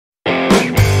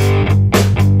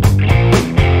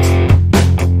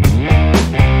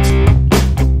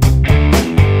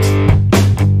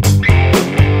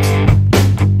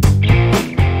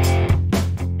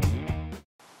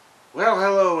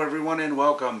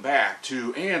welcome back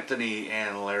to Anthony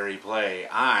and Larry Play.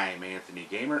 I'm Anthony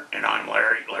Gamer, and I'm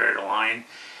Larry the Lion.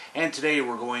 And today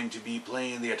we're going to be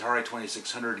playing the Atari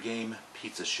 2600 game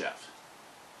Pizza Chef.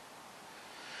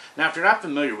 Now, if you're not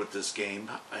familiar with this game,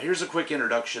 here's a quick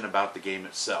introduction about the game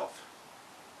itself.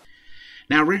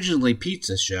 Now, originally,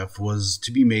 Pizza Chef was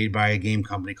to be made by a game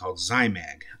company called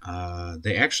Zymag.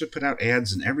 They actually put out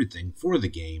ads and everything for the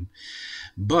game,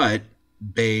 but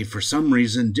they, for some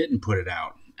reason, didn't put it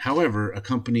out. However, a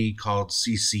company called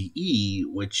CCE,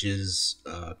 which is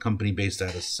a company based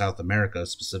out of South America,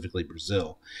 specifically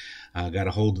Brazil, got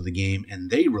a hold of the game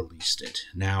and they released it.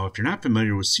 Now, if you're not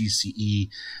familiar with CCE,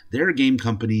 they're a game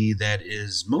company that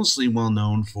is mostly well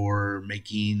known for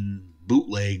making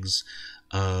bootlegs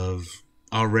of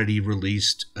already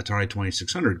released Atari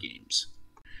 2600 games.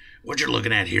 What you're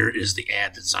looking at here is the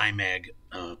ad that Zymag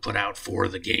put out for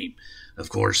the game. Of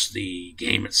course, the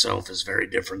game itself is very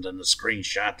different than the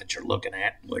screenshot that you're looking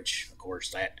at, which, of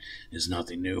course, that is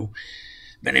nothing new.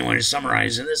 But anyway, to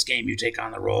summarize, in this game, you take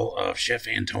on the role of Chef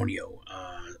Antonio.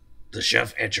 The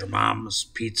chef at your mom's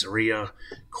pizzeria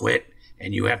quit,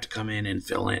 and you have to come in and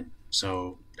fill in.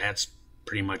 So that's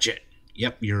pretty much it.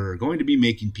 Yep, you're going to be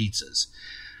making pizzas.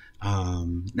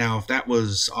 Now, if that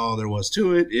was all there was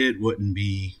to it, it wouldn't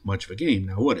be much of a game,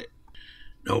 now would it?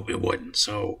 Nope, it wouldn't.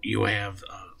 So you have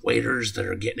waiters that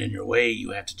are getting in your way.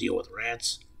 You have to deal with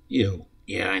rats. Ew.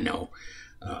 Yeah, I know.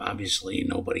 Obviously,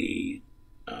 nobody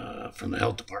from the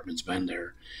health department's been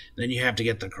there. Then you have to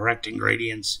get the correct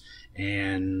ingredients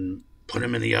and put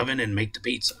them in the oven and make the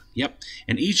pizza. Yep.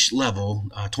 And each level,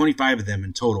 25 of them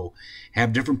in total,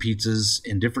 have different pizzas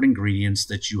and different ingredients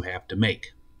that you have to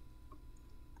make.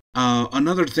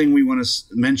 Another thing we want to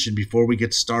mention before we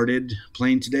get started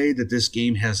playing today, that this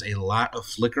game has a lot of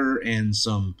flicker and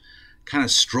some kind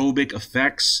of strobic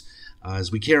effects,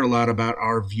 as we care a lot about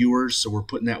our viewers, so we're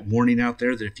putting that warning out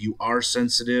there that if you are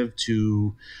sensitive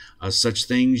to such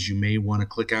things, you may want to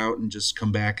click out and just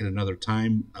come back at another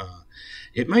time.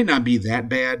 It might not be that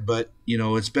bad, but you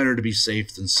know, it's better to be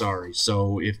safe than sorry.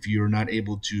 So if you're not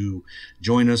able to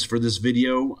join us for this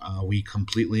video, we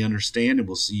completely understand, and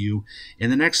we'll see you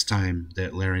in the next time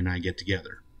that Larry and I get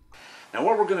together. Now,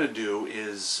 what we're going to do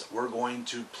is we're going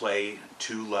to play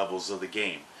two levels of the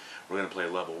game. We're going to play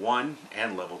level 1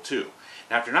 and level 2.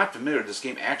 Now, if you're not familiar, this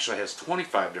game actually has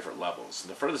 25 different levels.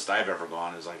 The furthest I've ever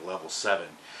gone is like level 7,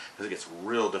 because it gets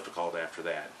real difficult after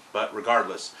that. But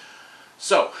regardless,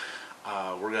 so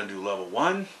we're going to do level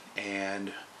 1,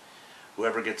 and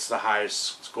whoever gets the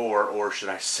highest score, or should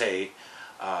I say,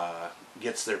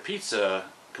 gets their pizza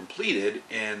completed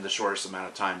in the shortest amount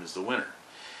of time is the winner.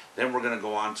 Then we're going to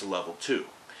go on to level 2.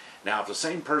 Now, if the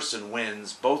same person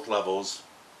wins both levels,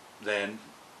 then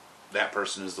that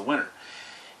person is the winner.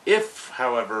 If,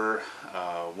 however,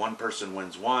 one person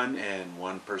wins one and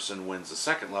one person wins the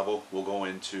second level, we'll go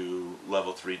into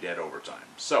level 3 dead overtime.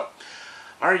 So,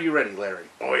 are you ready, Larry?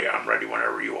 Oh yeah, I'm ready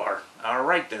whenever you are.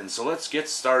 Alright then, so let's get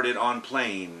started on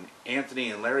playing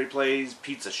Anthony and Larry Plays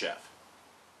Pizza Chef.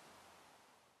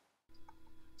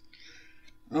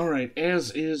 Alright,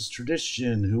 as is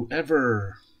tradition,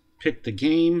 whoever picked the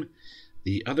game,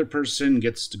 the other person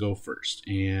gets to go first.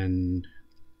 And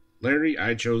Larry,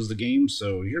 I chose the game,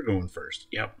 so you're going first.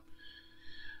 Yep.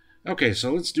 Okay,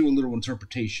 so let's do a little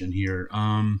interpretation here.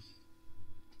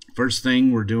 First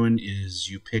thing we're doing is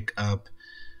you pick up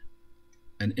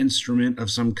an instrument of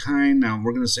some kind. Now,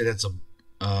 we're going to say that's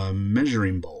a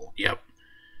measuring bowl. Yep.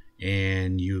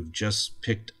 And you've just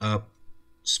picked up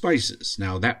spices.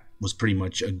 Now, that was pretty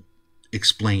much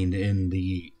explained in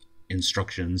the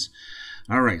instructions.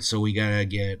 All right, so we got to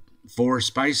get 4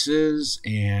 spices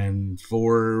and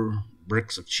 4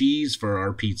 bricks of cheese for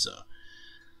our pizza.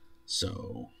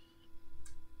 So,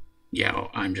 yeah,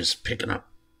 I'm just picking up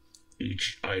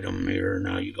each item here.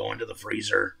 Now you go into the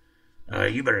freezer.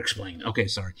 You better explain. Okay,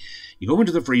 sorry. You go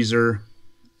into the freezer.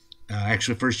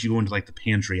 Actually, first you go into like the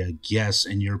pantry, I guess,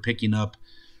 and you're picking up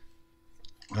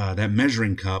that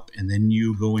measuring cup, and then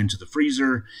you go into the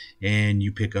freezer and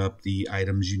you pick up the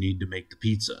items you need to make the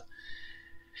pizza.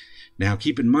 Now,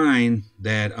 keep in mind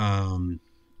that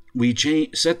we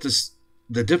set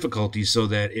the difficulty so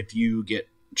that if you get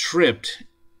tripped,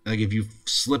 like if you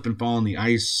slip and fall on the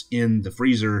ice in the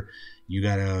freezer, you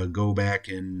gotta go back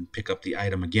and pick up the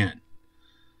item again.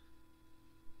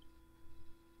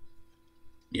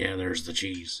 Yeah, there's the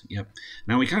cheese. Yep.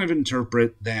 Now, we kind of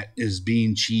interpret that as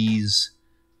being cheese,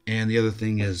 and the other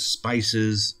thing is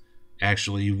spices.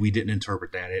 Actually, we didn't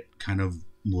interpret that. It kind of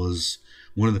was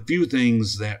one of the few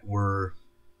things that were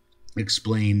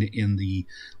explained in the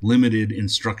limited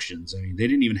instructions. I mean, they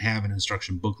didn't even have an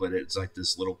instruction booklet. It's like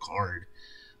this little card,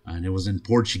 and it was in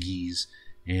Portuguese,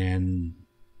 and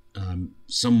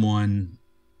someone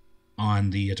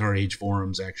on the Atari Age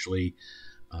forums actually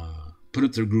put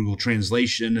up their Google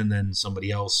translation, and then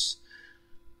somebody else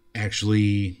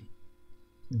actually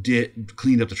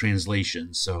cleaned up the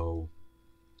translation. So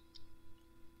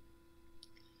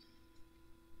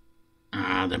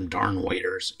them darn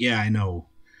waiters. Yeah, I know.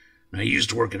 I used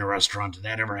to work in a restaurant. Did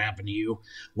that ever happen to you?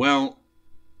 Well,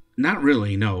 not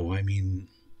really, no. I mean,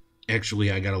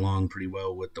 actually, I got along pretty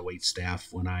well with the wait staff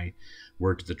when I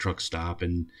worked at the truck stop,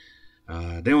 and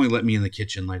they only let me in the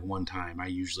kitchen like one time. I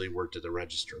usually worked at the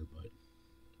register, but...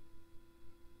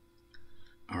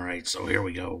 Alright, so here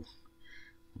we go.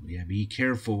 Yeah, be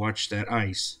careful. Watch that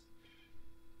ice.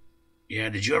 Yeah,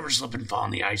 did you ever slip and fall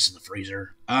on the ice in the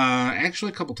freezer?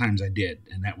 Actually, a couple times I did,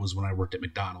 and that was when I worked at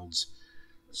McDonald's.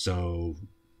 So,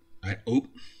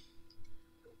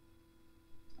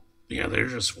 yeah, they're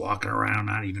just walking around,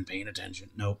 not even paying attention.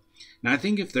 Nope. Now, I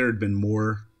think if there had been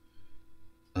more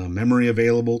memory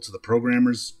available to the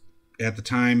programmers at the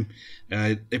time,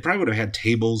 they probably would have had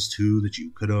tables, too, that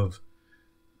you could have,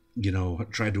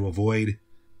 tried to avoid.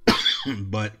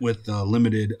 But with a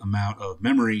limited amount of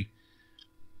memory,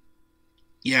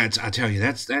 yeah, I tell you,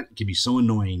 that can be so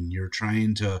annoying. You're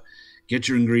trying to get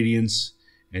your ingredients,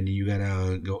 and you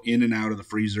gotta go in and out of the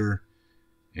freezer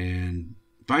and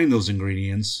find those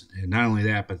ingredients. And not only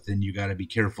that, but then you gotta be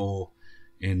careful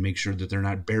and make sure that they're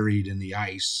not buried in the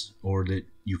ice, or that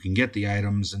you can get the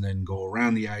items and then go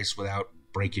around the ice without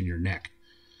breaking your neck.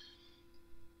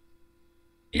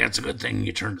 Yeah, it's a good thing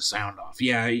you turned the sound off.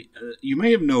 Yeah, you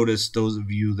may have noticed, those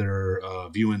of you that are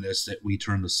viewing this, that we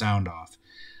turned the sound off.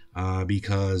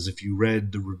 Because if you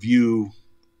read the review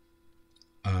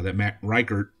that Matt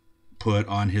Reichert put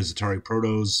on his Atari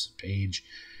Protos page,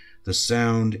 the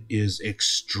sound is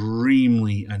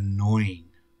extremely annoying.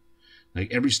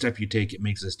 Like, every step you take, it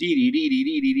makes this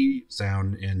dee-dee-dee-dee-dee-dee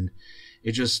sound, and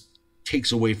it just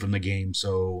takes away from the game.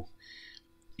 So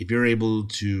if you're able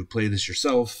to play this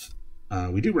yourself,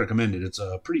 we do recommend it. It's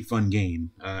a pretty fun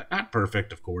game. Not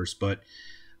perfect, of course, but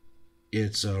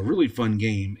it's a really fun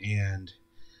game,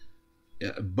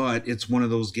 but it's one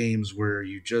of those games where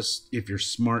you just, if you're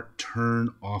smart, turn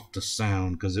off the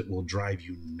sound, because it will drive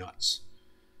you nuts.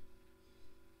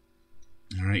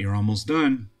 All right, you're almost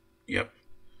done. Yep.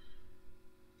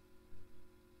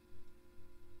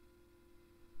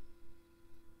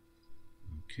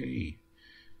 Okay.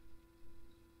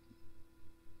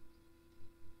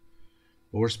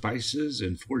 4 spices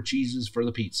and 4 cheeses for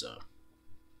the pizza.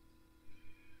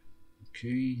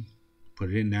 Okay. Put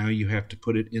it in. Now you have to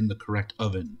put it in the correct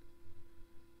oven.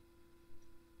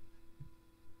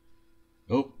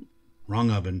 Oh,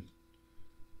 wrong oven.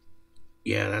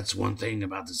 Yeah, that's one thing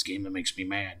about this game that makes me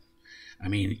mad. I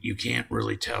mean, you can't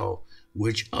really tell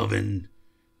which oven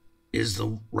is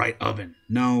the right oven.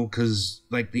 No, because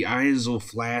like the eyes will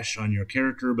flash on your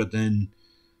character, but then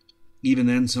even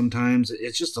then sometimes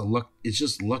it's just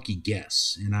lucky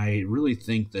guess. And I really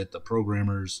think that the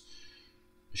programmers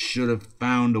should have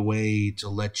found a way to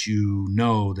let you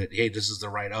know that, hey, this is the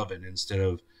right oven, instead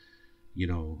of,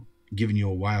 giving you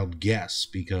a wild guess,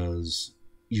 because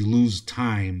you lose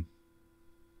time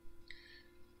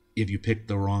if you pick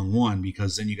the wrong one,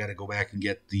 because then you got to go back and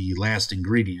get the last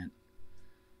ingredient.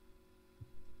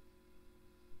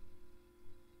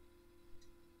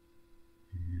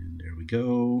 And there we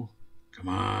go. Come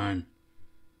on.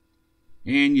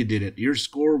 And you did it. Your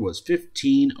score was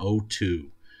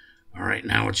 1502. All right,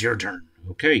 now it's your turn.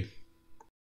 Okay.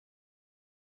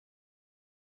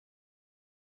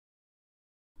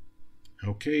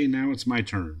 Okay, now it's my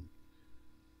turn.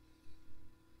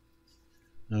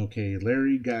 Okay,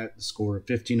 Larry got the score of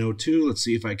 1502. Let's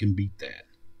see if I can beat that.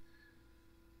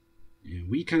 And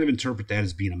we kind of interpret that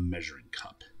as being a measuring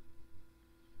cup.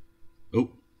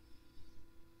 Oh.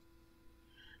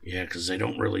 Yeah, because they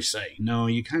don't really say. No,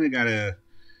 you kind of got to...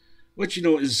 What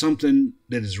is something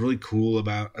that is really cool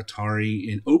about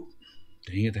Atari, and oh,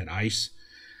 dang it, that ice.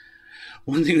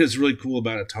 One thing that's really cool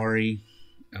about Atari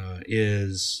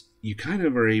is you kind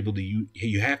of are able to,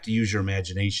 you have to use your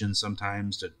imagination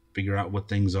sometimes to figure out what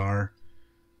things are,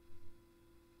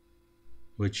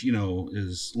 which,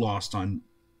 is lost on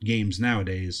games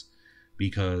nowadays,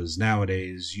 because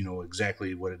nowadays you know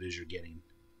exactly what it is you're getting.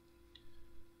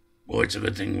 Boy, it's a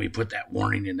good thing we put that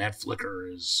warning in. That flicker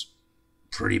is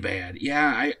pretty bad.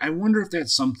 Yeah, I wonder if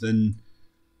that's something,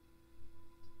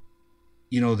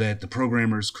 that the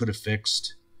programmers could have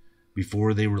fixed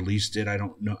before they released it. I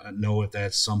don't know if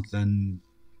that's something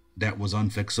that was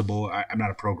unfixable. I'm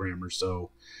not a programmer,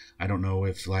 so I don't know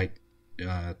if,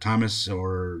 Thomas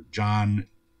or John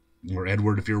or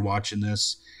Edward, if you're watching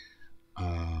this,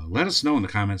 let us know in the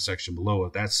comments section below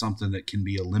if that's something that can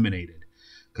be eliminated,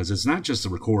 because it's not just the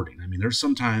recording. I mean, there's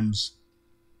sometimes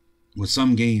with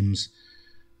some games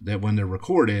that when they're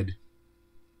recorded,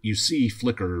 you see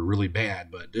flicker really bad,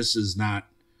 but this is not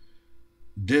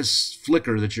this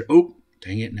flicker that you're, oh,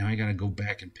 dang it, now I gotta go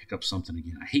back and pick up something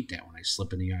again. I hate that when I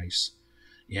slip in the ice.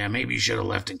 Yeah, maybe you should have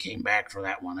left and came back for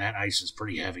that one. That ice is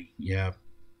pretty heavy. Yeah.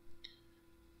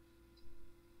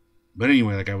 But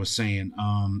anyway, like I was saying,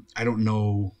 I don't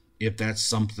know if that's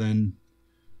something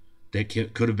that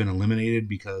could have been eliminated,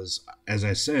 because, as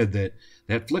I said,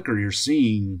 that flicker you're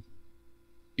seeing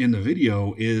in the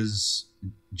video is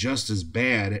just as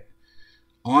bad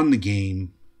on the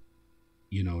game.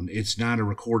 You know, it's not a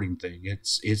recording thing.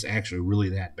 It's actually really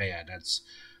that bad. That's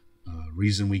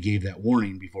reason we gave that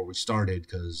warning before we started,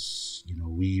 because, you know,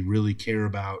 we really care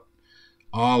about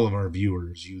all of our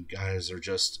viewers. You guys are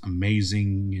just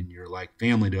amazing, and you're like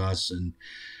family to us, and,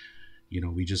 you know,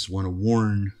 we just want to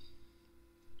warn,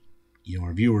 you know,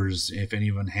 our viewers, if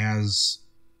anyone has,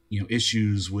 you know,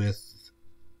 issues with,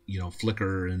 you know,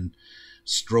 flicker and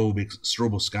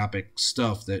stroboscopic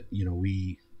stuff, that, you know,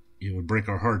 it would break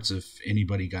our hearts if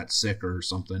anybody got sick or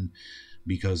something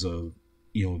because of,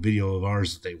 you know, a video of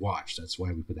ours that they watched. That's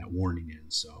why we put that warning in.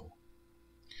 So,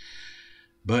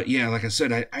 but yeah, like I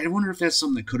said, I wonder if that's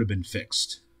something that could have been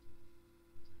fixed,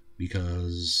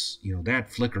 because, you know,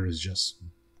 that flicker is just,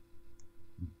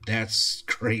 that's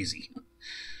crazy.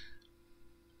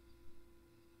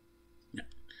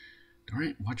 All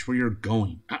right, watch where you're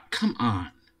going. Come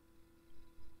on.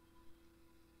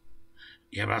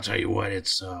 Yeah, but I'll tell you what,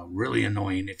 it's really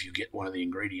annoying if you get one of the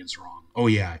ingredients wrong. Oh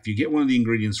yeah, if you get one of the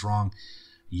ingredients wrong,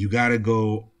 you got to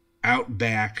go out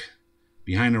back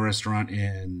behind the restaurant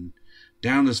and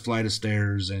down this flight of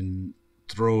stairs and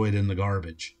throw it in the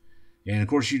garbage. And of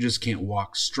course, you just can't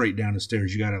walk straight down the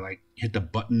stairs. You got to like hit the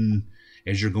button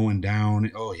as you're going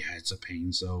down. Oh yeah, it's a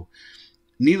pain. So,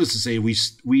 needless to say,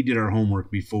 we did our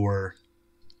homework before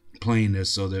playing this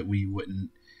so that we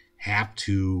wouldn't have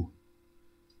to.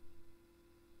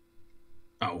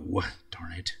 Oh,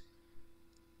 darn it.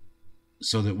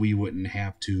 So that we wouldn't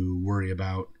have to worry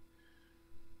about,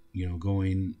 you know,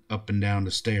 going up and down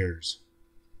the stairs,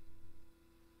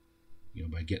 you know,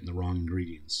 by getting the wrong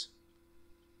ingredients.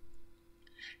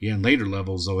 Yeah, in later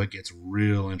levels, though, it gets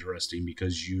real interesting,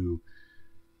 because you,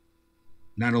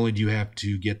 not only do you have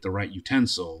to get the right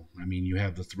utensil, I mean, you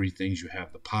have the three things. You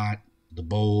have the pot, the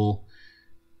bowl,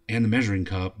 and the measuring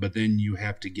cup, but then you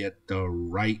have to get the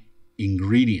right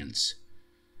ingredients.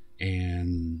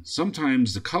 And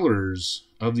sometimes the colors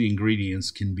of the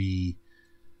ingredients can be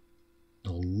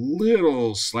a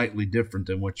little slightly different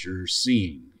than what you're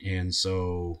seeing. And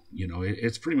so, you know,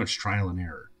 it's pretty much trial and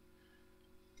error.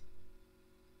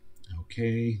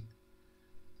 Okay.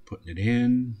 Putting it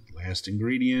in. Last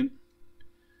ingredient.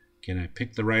 Can I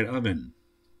pick the right oven?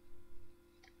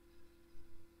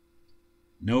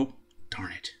 Nope.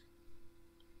 Darn it.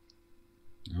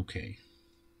 Okay.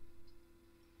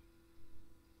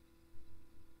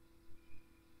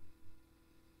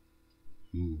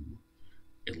 Ooh,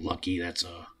 lucky that's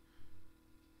a,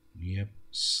 yep,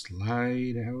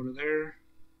 slide out of there.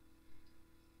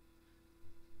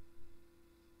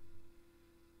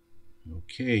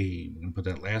 Okay, we're going to put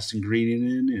that last ingredient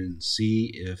in and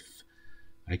see if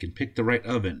I can pick the right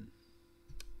oven.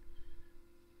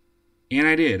 And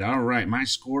I did. All right, my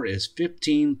score is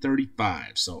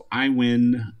 1535, so I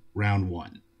win round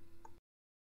one.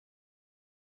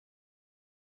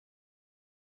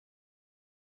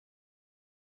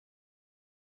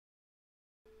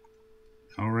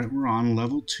 All right, we're on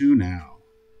level 2 now.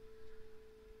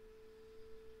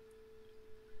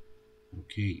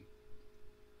 Okay.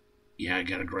 Yeah, I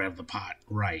gotta grab the pot.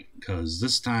 Right, because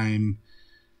this time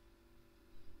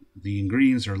the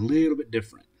ingredients are a little bit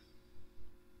different.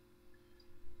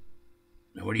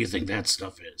 Now, what do you think that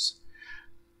stuff is?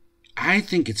 I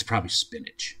think it's probably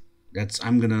spinach.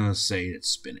 I'm gonna say it's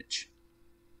spinach.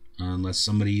 Unless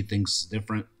somebody thinks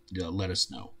different, let us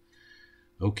know.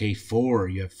 Okay, 4.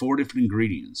 You have 4 different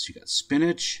ingredients. You got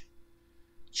spinach,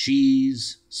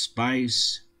 cheese,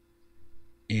 spice,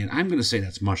 and I'm going to say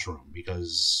that's mushroom,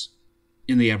 because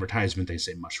in the advertisement they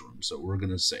say mushroom, so we're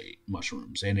going to say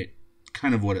mushrooms, and it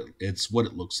kind of it's what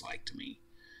it looks like to me.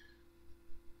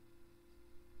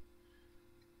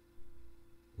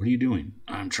 What are you doing?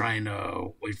 I'm trying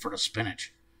to wait for the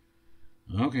spinach.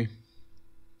 Okay.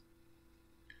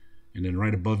 And then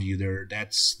right above you there,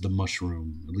 that's the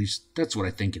mushroom. At least that's what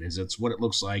I think it is. That's what it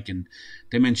looks like, and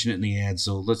they mention it in the ad,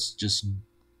 so let's just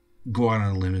go out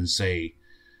on a limb and say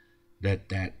that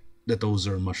those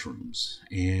are mushrooms.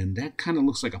 And that kind of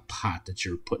looks like a pot that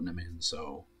you're putting them in,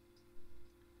 so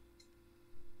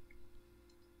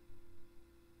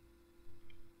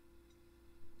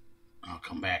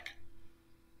come back.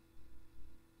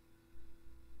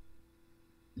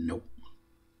 Nope.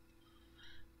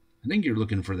 I think you're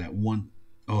looking for that one.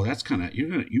 Oh, that's kind of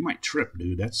you might trip,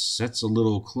 dude. That's a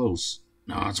little close.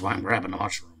 No, that's why I'm grabbing the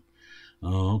mushroom.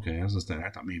 Oh, okay. I was just that. I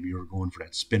thought maybe you were going for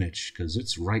that spinach because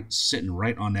it's sitting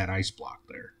right on that ice block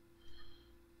there.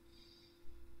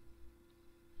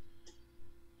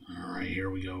 All right, here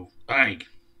we go. Hey,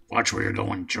 watch where you're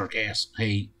going, jerk ass.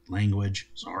 Hey, language.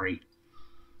 Sorry.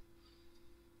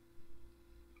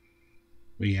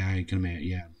 But yeah, I can imagine.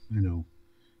 Yeah, I know.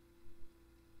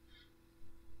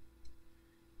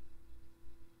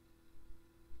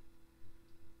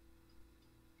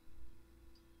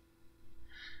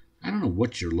 I don't know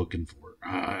what you're looking for.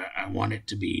 I want it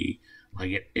to be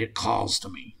like it calls to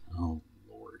me. Oh,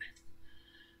 Lord.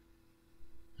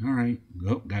 All right.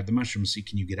 Oh, got the mushroom. See,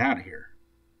 can you get out of here?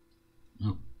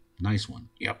 Oh, nice one.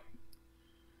 Yep.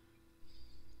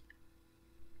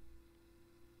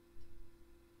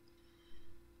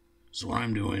 So what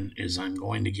I'm doing is I'm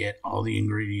going to get all the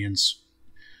ingredients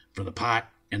for the pot,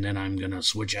 and then I'm going to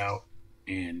switch out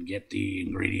and get the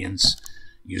ingredients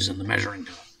using the measuring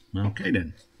cup. Okay,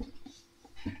 then.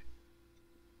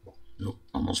 Oh,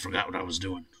 almost forgot what I was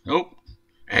doing. Oh,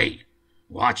 hey,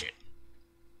 watch it.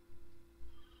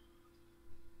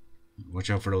 Watch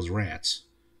out for those rats.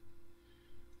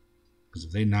 Because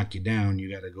if they knock you down, you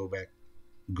got to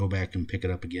go back and pick it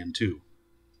up again, too.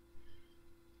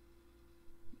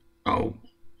 Oh,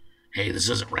 hey, this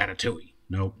isn't Ratatouille.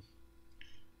 Nope.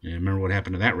 Yeah, remember what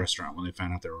happened to that restaurant when they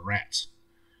found out there were rats.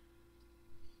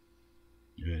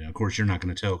 And of course, you're not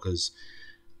going to tell because,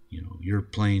 you're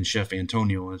playing Chef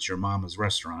Antonio and it's your mama's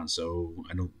restaurant, so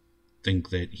I don't think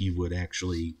that he would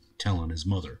actually tell on his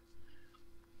mother.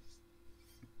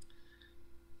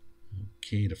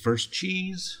 Okay, the first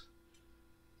cheese.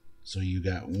 So you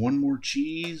got one more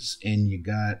cheese and you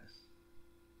got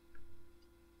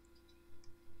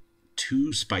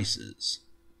 2 spices.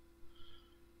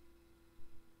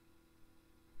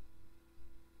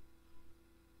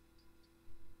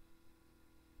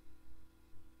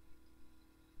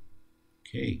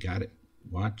 Okay, got it.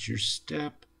 Watch your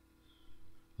step.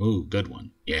 Oh, good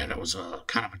one. Yeah, that was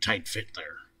kind of a tight fit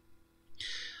there.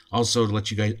 Also, to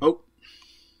let you guys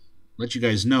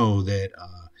know that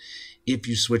if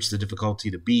you switch the difficulty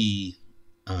to B,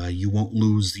 you won't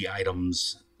lose the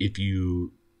items if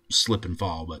you slip and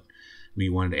fall. But we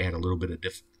wanted to add a little bit of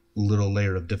little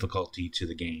layer of difficulty to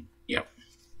the game. Yep.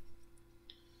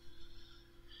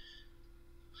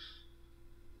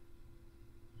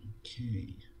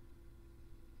 Okay.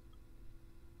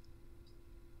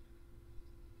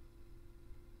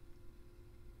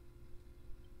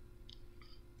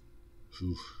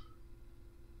 Oof.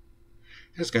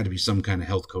 That's got to be some kind of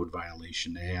health code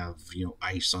violation. They have,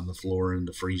 ice on the floor in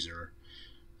the freezer.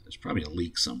 There's probably a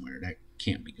leak somewhere. That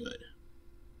can't be good.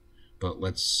 But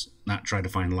let's not try to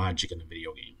find logic in a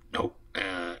video game. Nope.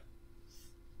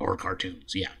 Or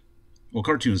cartoons, yeah. Well,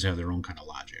 cartoons have their own kind of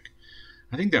logic.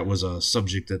 I think that was a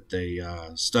subject that they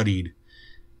studied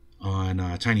on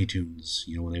Tiny Toons.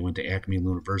 When they went to Acme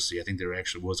University, I think there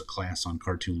actually was a class on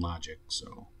cartoon logic.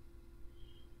 So,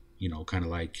 kind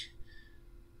of like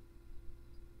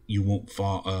you won't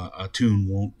fall. A toon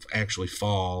won't actually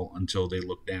fall until they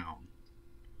look down.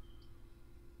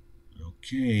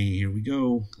 Okay, here we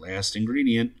go. Last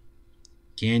ingredient.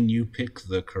 Can you pick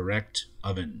the correct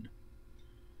oven?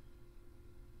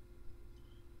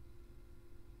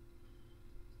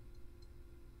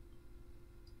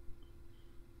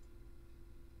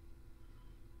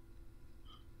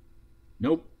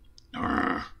 Nope.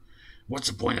 What's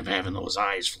the point of having those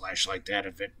eyes flash like that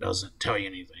if it doesn't tell you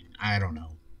anything? I don't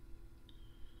know.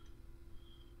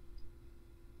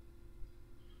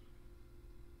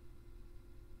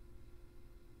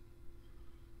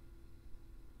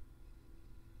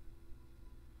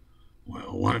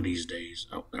 Well, one of these days.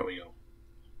 Oh, there we go.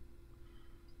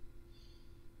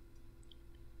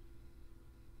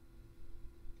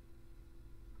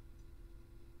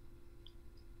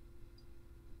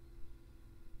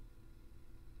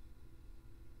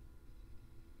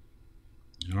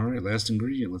 All right, last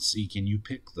ingredient. Let's see. Can you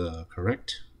pick the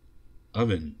correct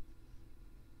oven?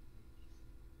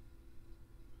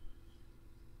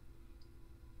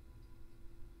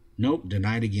 Nope,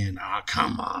 denied again. Ah,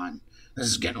 come on. This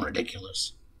is getting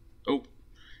ridiculous. Oh,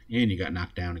 and you got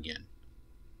knocked down again.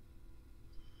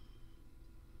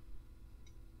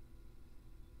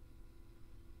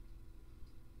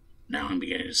 Now I'm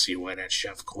beginning to see why that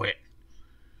chef quit.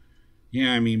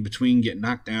 Yeah, I mean, between getting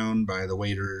knocked down by the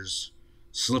waiters,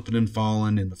 slipping and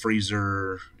falling in the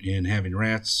freezer, and having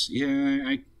rats,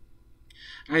 yeah,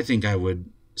 I think I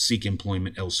would seek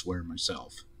employment elsewhere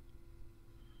myself.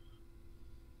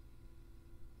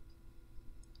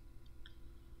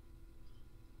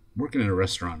 Working in a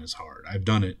restaurant is hard. I've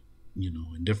done it,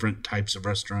 in different types of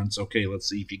restaurants. Okay, let's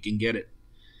see if you can get it.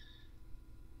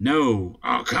 No.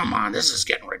 Oh, come on. This is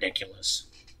getting ridiculous.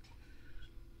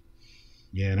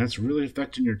 Yeah, that's really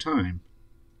affecting your time.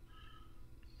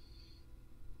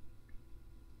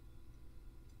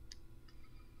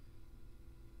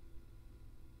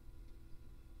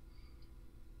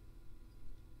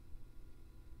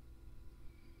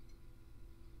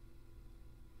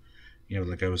 Yeah,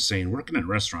 like I was saying, working at a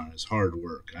restaurant is hard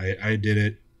work. I did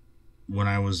it when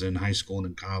I was in high school and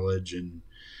in college, and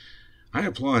I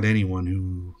applaud anyone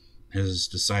who has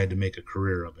decided to make a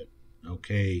career of it.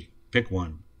 Okay, pick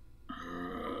one.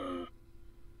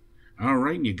 All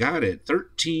right, you got it.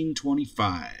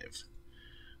 1325.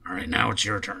 All right, now it's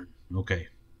your turn. Okay.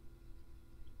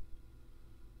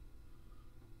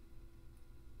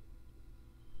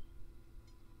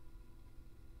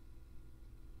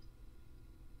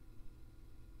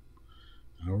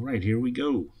 All right, here we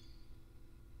go.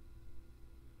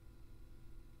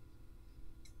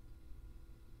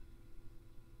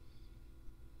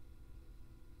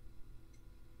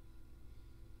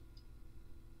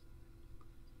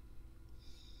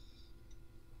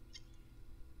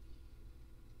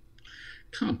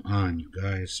 Come on, you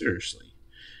guys, seriously.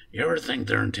 You ever think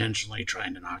they're intentionally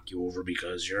trying to knock you over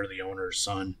because you're the owner's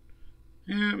son?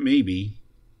 Maybe.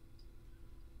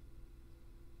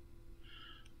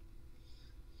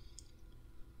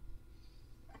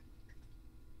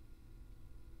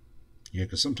 Yeah,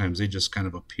 because sometimes they just kind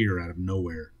of appear out of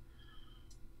nowhere.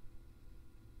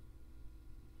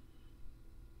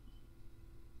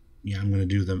 Yeah, I'm gonna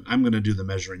do them. I'm gonna do the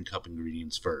measuring cup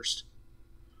ingredients first.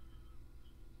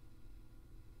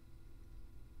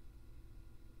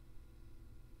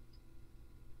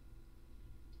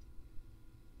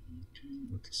 Okay,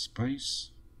 with the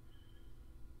spice.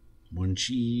 2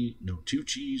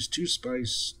 cheese, 2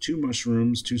 spice, 2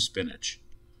 mushrooms, 2 spinach.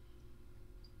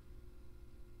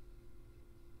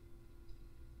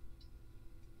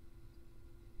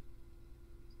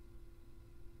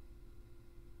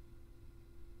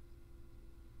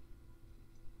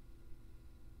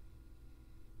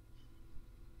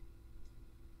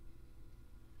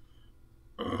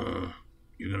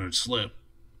 You're gonna slip.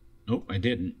 Nope, I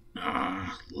didn't.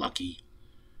 Lucky.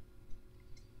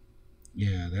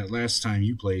 Yeah, that last time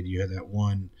you played, you had that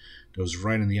one that was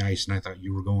right on the ice, and I thought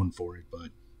you were going for it, but...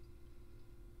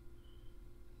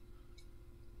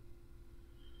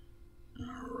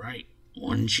 Alright,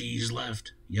 1 cheese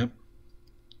left. Yep.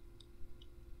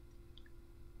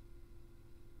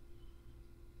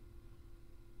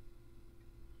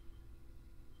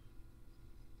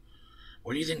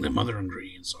 What do you think the other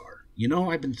ingredients are?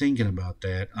 I've been thinking about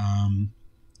that.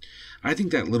 I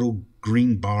think that little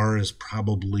green bar is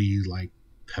probably like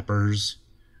peppers.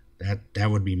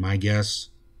 That would be my guess.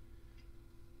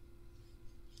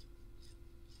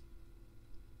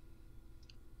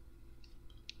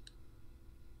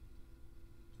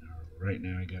 All right,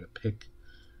 now I gotta pick.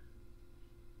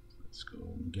 Let's go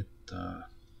and get the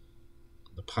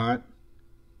pot.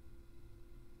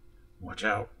 Watch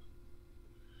out.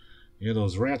 Yeah,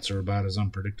 those rats are about as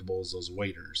unpredictable as those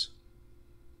waiters.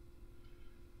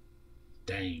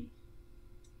 Dang.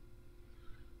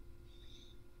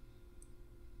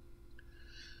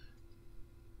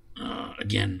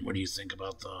 Again, what do you think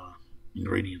about the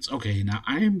ingredients? Okay, now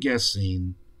I am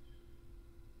guessing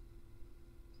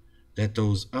that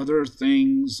those other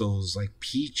things, those like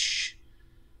peach,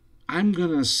 I'm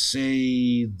gonna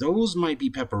say those might be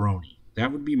pepperoni.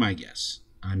 That would be my guess.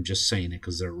 I'm just saying it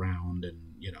because they're round and,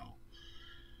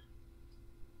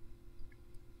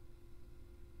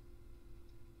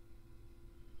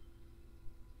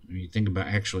 When you think about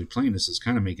actually playing this, it's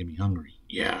kind of making me hungry.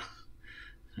 Yeah.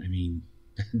 I mean,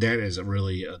 that is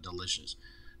really delicious.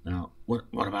 Now, what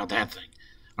about that thing?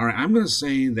 All right, I'm going to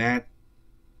say that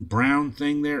brown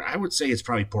thing there, I would say it's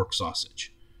probably pork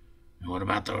sausage. And what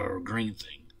about the green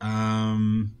thing?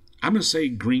 I'm going to say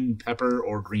green pepper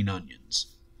or green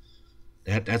onions.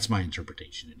 That's my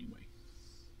interpretation anyway.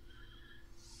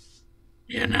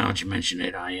 Yeah, now that you mention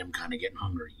it, I am kind of getting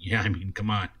hungry. Yeah, I mean, come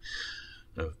on.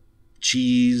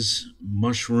 Cheese,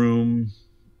 mushroom,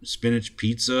 spinach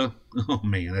pizza. Oh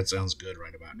man, that sounds good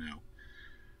right about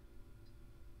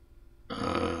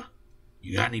now.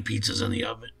 You got any pizzas in the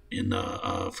oven, in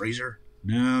the freezer?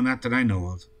 No, not that I know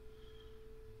of.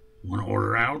 Want to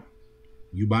order out?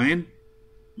 You buying?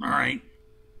 All right.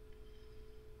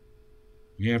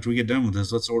 Yeah, after we get done with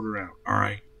this, let's order out. All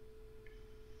right.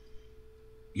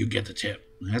 You get the tip.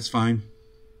 That's fine.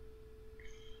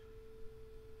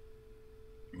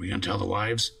 We gonna tell the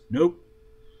wives? Nope.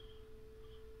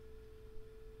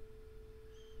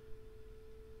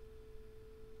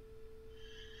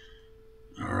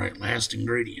 All right, last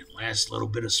ingredient, last little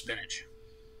bit of spinach.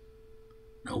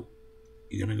 Nope.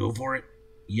 You gonna go for it?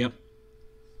 Yep.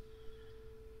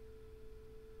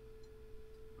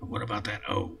 What about that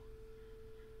O?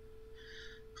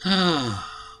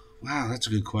 Wow, that's a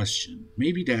good question.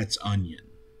 Maybe that's onion.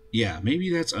 Yeah,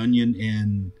 maybe that's onion,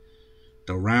 and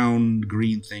the round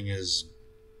green thing is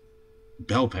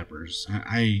bell peppers.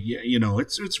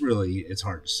 It's really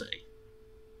hard to say.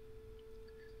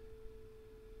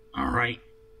 All right.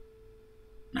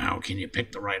 Now, can you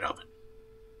pick the right oven?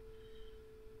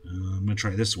 I'm gonna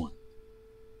try this one.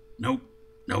 Nope.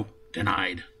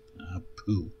 Denied.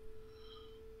 Poo.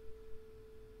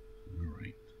 All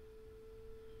right.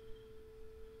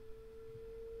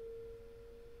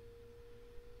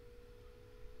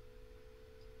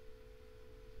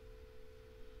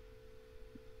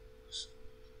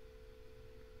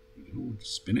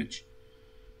 Spinach.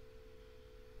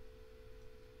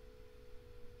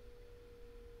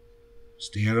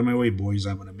 Stay out of my way, boys.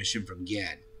 I'm on a mission from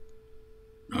Gad.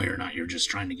 No, you're not. You're just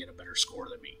trying to get a better score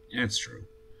than me. That's true.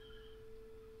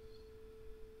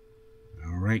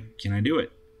 All right. Can I do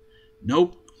it?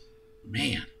 Nope.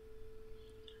 Man.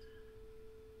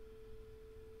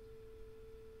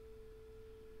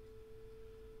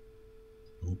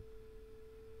 Nope.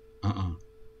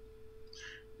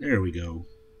 There we go.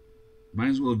 Might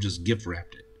as well have just gift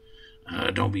wrapped it.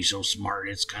 Don't be so smart.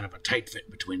 It's kind of a tight fit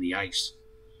between the ice.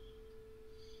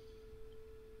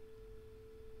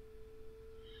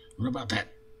 What about that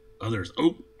others?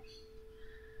 Oh,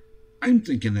 I'm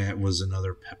thinking that was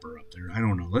another pepper up there. I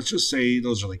don't know. Let's just say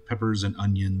those are like peppers and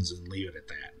onions and leave it at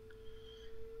that.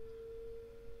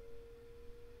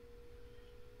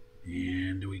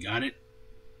 And do we got it?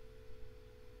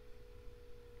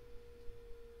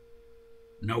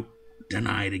 Nope.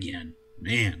 Denied again.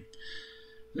 Man,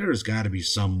 there's got to be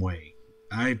some way.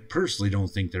 I personally don't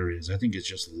think there is. I think it's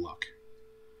just luck.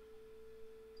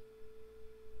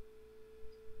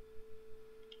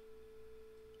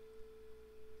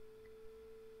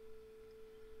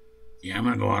 Yeah, I'm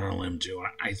going to go out on a limb, too.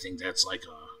 I think that's like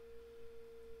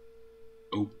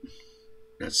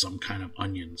that's some kind of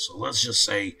onion. So let's just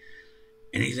say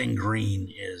anything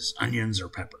green is onions or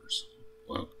peppers.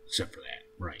 Well, except for that.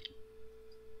 Right.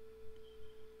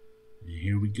 And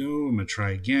here we go. I'm going to try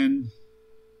again.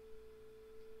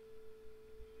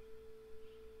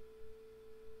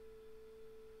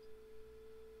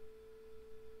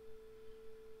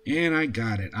 And I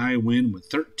got it. I win with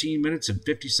 13 minutes and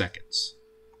 50 seconds.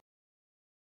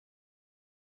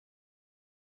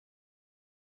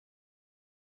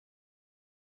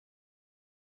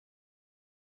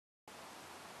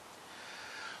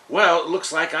 Well, it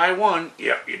looks like I won.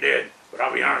 Yep, you did. But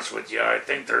I'll be honest with you, I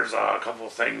think there's a couple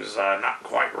of things not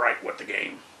quite right with the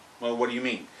game. Well, what do you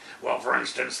mean? Well, for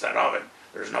instance, that oven.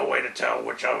 There's no way to tell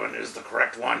which oven is the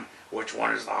correct one, which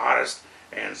one is the hottest.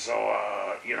 And so,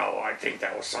 I think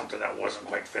that was something that wasn't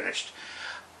quite finished.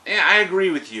 Yeah, I agree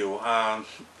with you.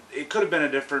 It could have been a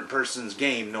different person's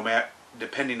game,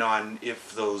 depending on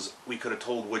if we could have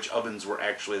told which ovens were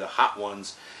actually the hot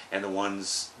ones and the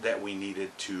ones that we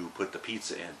needed to put the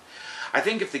pizza in. I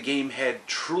think if the game had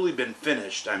truly been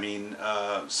finished,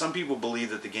 some people believe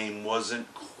that the game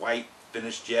wasn't quite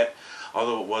finished yet,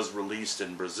 although it was released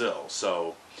in Brazil.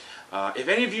 So if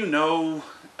any of you know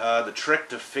the trick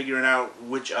to figuring out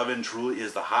which oven truly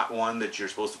is the hot one that you're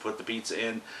supposed to put the pizza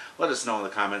in, let us know in the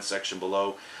comments section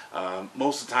below.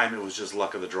 Most of the time it was just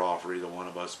luck of the draw for either one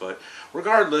of us, but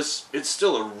regardless, it's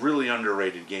still a really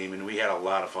underrated game and we had a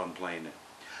lot of fun playing it.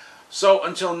 So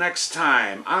until next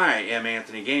time, I am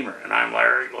Anthony Gamer. And I'm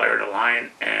Larry the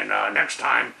Lion, and next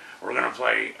time we're going to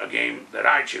play a game that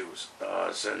I choose,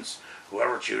 since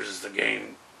whoever chooses the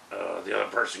game, the other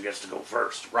person gets to go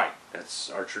first. Right, that's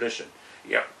our tradition.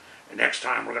 Yep, and next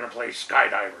time we're going to play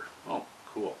Skydiver. Oh,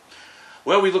 cool.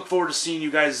 Well, we look forward to seeing you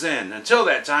guys then. Until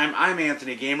that time, I'm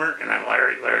Anthony Gamer. And I'm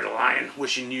Larry the Lion.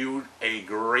 Wishing you a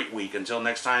great week. Until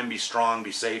next time, be strong,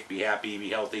 be safe, be happy,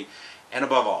 be healthy, and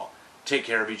above all, take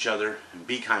care of each other, and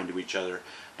be kind to each other,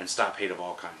 and stop hate of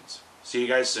all kinds. See you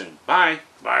guys soon. Bye.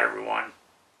 Bye, everyone.